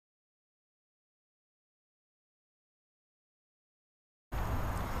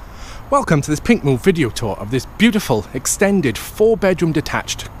Welcome to this Pinkmove video tour of this beautiful, extended, 4-bedroom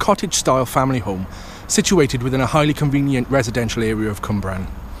detached, cottage-style family home situated within a highly convenient residential area of Cwmbran.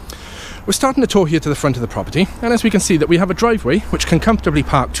 We're starting the tour here to the front of the property, and as we can see that we have a driveway which can comfortably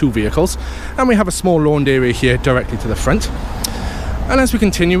park 2 vehicles, and we have a small lawned area here directly to the front. And as we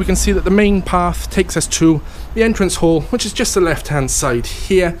continue, we can see that the main path takes us to the entrance hall, which is just the left-hand side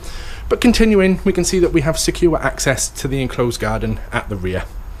here. But continuing, we can see that we have secure access to the enclosed garden at the rear.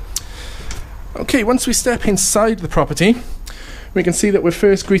 Okay, once we step inside the property, we can see that we're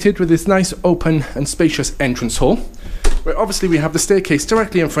first greeted with this nice open and spacious entrance hall, where obviously we have the staircase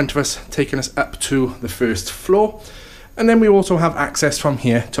directly in front of us, taking us up to the first floor. And then we also have access from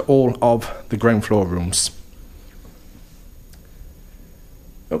here to all of the ground floor rooms.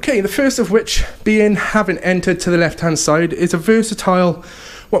 Okay, the first of which, being having entered to the left-hand side, is a versatile,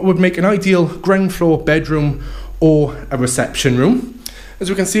 what would make an ideal ground floor bedroom or a reception room. As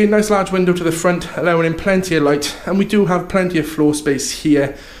we can see, a nice large window to the front, allowing in plenty of light, and we do have plenty of floor space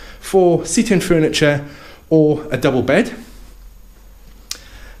here for seating furniture or a double bed.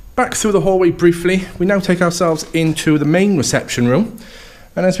 Back through the hallway briefly, we now take ourselves into the main reception room,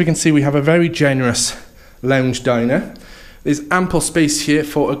 and as we can see, we have a very generous lounge diner. There's ample space here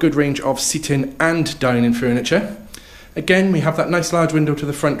for a good range of seating and dining furniture. Again, we have that nice large window to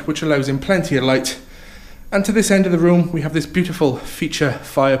the front, which allows in plenty of light. And to this end of the room, we have this beautiful feature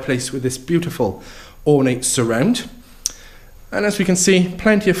fireplace with this beautiful ornate surround. And as we can see,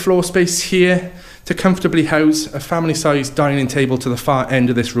 plenty of floor space here to comfortably house a family-sized dining table to the far end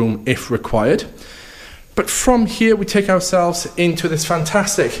of this room if required. But from here, we take ourselves into this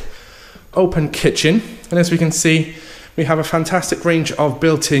fantastic open kitchen. And as we can see, we have a fantastic range of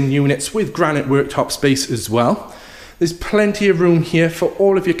built-in units with granite worktop space as well. There's plenty of room here for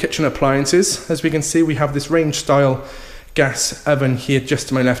all of your kitchen appliances. As we can see, we have this range-style gas oven here just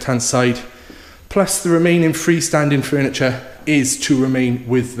to my left-hand side. Plus, the remaining freestanding furniture is to remain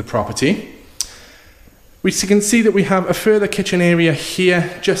with the property. We can see that we have a further kitchen area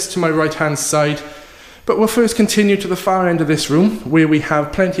here just to my right-hand side. But we'll first continue to the far end of this room, where we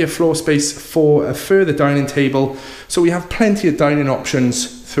have plenty of floor space for a further dining table. So we have plenty of dining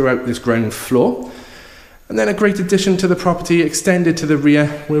options throughout this ground floor. And then a great addition to the property extended to the rear,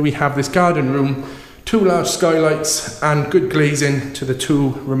 where we have this garden room, 2 large skylights and good glazing to the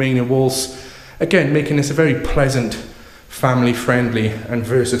 2 remaining walls. Again, making this a very pleasant, family-friendly and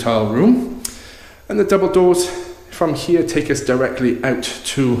versatile room. And the double doors from here take us directly out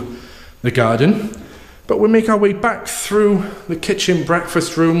to the garden. But we'll make our way back through the kitchen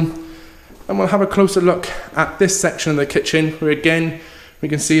breakfast room, and we'll have a closer look at this section of the kitchen, where again, we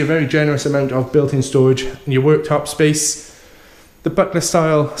can see a very generous amount of built-in storage in your worktop space, the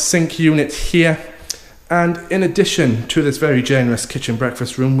butler-style sink unit here, and in addition to this very generous kitchen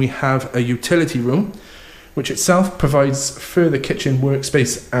breakfast room, we have a utility room, which itself provides further kitchen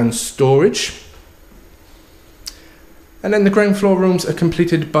workspace and storage. And then the ground floor rooms are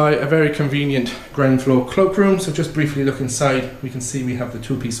completed by a very convenient ground floor cloakroom. So just briefly look inside, we can see we have the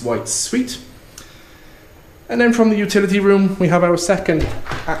 2-piece white suite. And then from the utility room, we have our second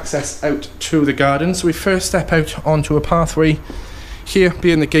access out to the garden. So we first step out onto a pathway, here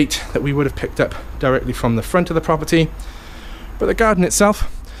being the gate that we would have picked up directly from the front of the property. But the garden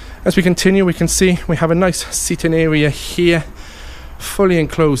itself, as we continue, we can see we have a nice seating area here, fully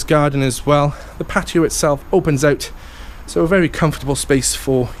enclosed garden as well. The patio itself opens out, so a very comfortable space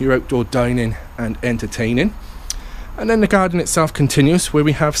for your outdoor dining and entertaining. And then the garden itself continues, where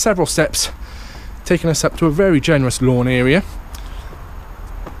we have several steps taking us up to a very generous lawn area.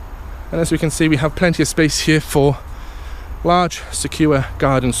 And as we can see, we have plenty of space here for large, secure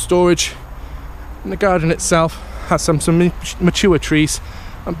garden storage. And the garden itself has some mature trees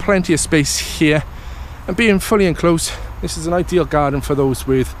and plenty of space here. And being fully enclosed, this is an ideal garden for those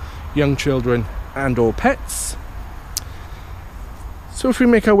with young children and or pets. So if we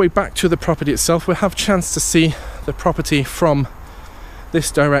make our way back to the property itself, we'll have a chance to see the property from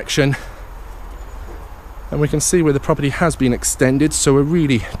this direction. And we can see where the property has been extended, so a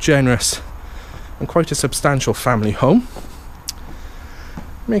really generous and quite a substantial family home.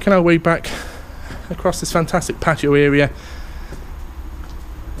 Making our way back across this fantastic patio area.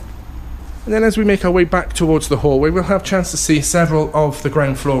 And then as we make our way back towards the hallway, we'll have a chance to see several of the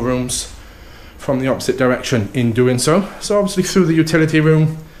ground floor rooms from the opposite direction in doing so. So obviously through the utility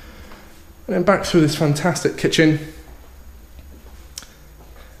room, and then back through this fantastic kitchen,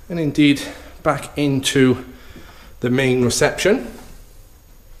 and indeed back into the main reception.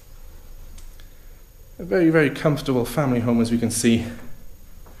 A very, very comfortable family home, as we can see.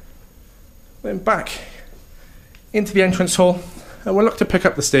 Then back into the entrance hall, and we'll look to pick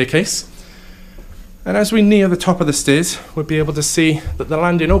up the staircase. And as we near the top of the stairs, we'll be able to see that the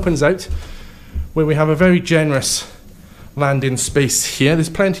landing opens out, where we have a very generous landing space here. There's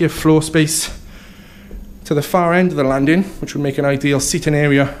plenty of floor space to the far end of the landing, which would make an ideal seating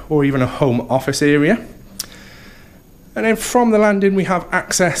area or even a home office area. And then from the landing we have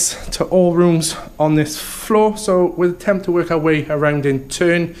access to all rooms on this floor, so we'll attempt to work our way around in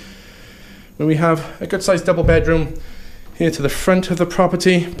turn. Where we have a good sized double bedroom here to the front of the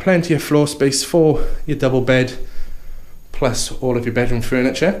property, plenty of floor space for your double bed plus all of your bedroom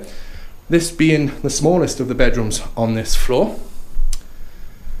furniture. This being the smallest of the bedrooms on this floor.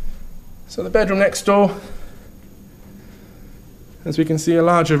 So the bedroom next door, as we can see, a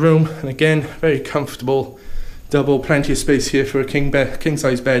larger room, and again very comfortable double, plenty of space here for a king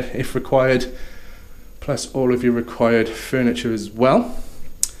size bed if required, plus all of your required furniture as well.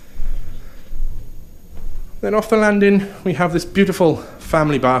 Then off the landing we have this beautiful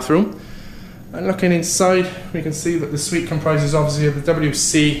family bathroom, and looking inside we can see that the suite comprises obviously of the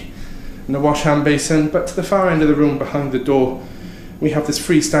WC and the wash hand basin, but to the far end of the room behind the door we have this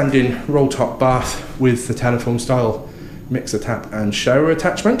freestanding roll top bath with the telephone style mixer tap and shower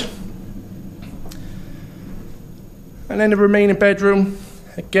attachment. And then the remaining bedroom,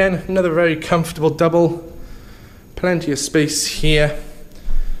 again another very comfortable double, plenty of space here.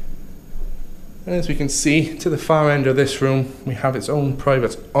 And as we can see, to the far end of this room we have its own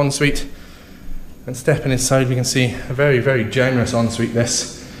private ensuite, and stepping inside we can see a very generous ensuite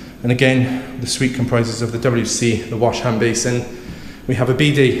this. And again the suite comprises of the WC, the wash hand basin, we have a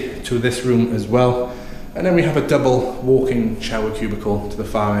bidet to this room as well, and then we have a double walk-in shower cubicle to the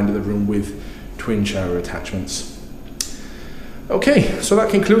far end of the room with twin shower attachments. Okay, so that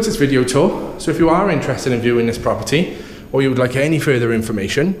concludes this video tour. So if you are interested in viewing this property, or you would like any further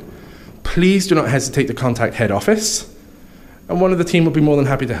information, please do not hesitate to contact head office, and one of the team will be more than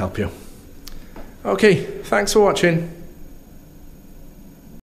happy to help you. Okay, thanks for watching.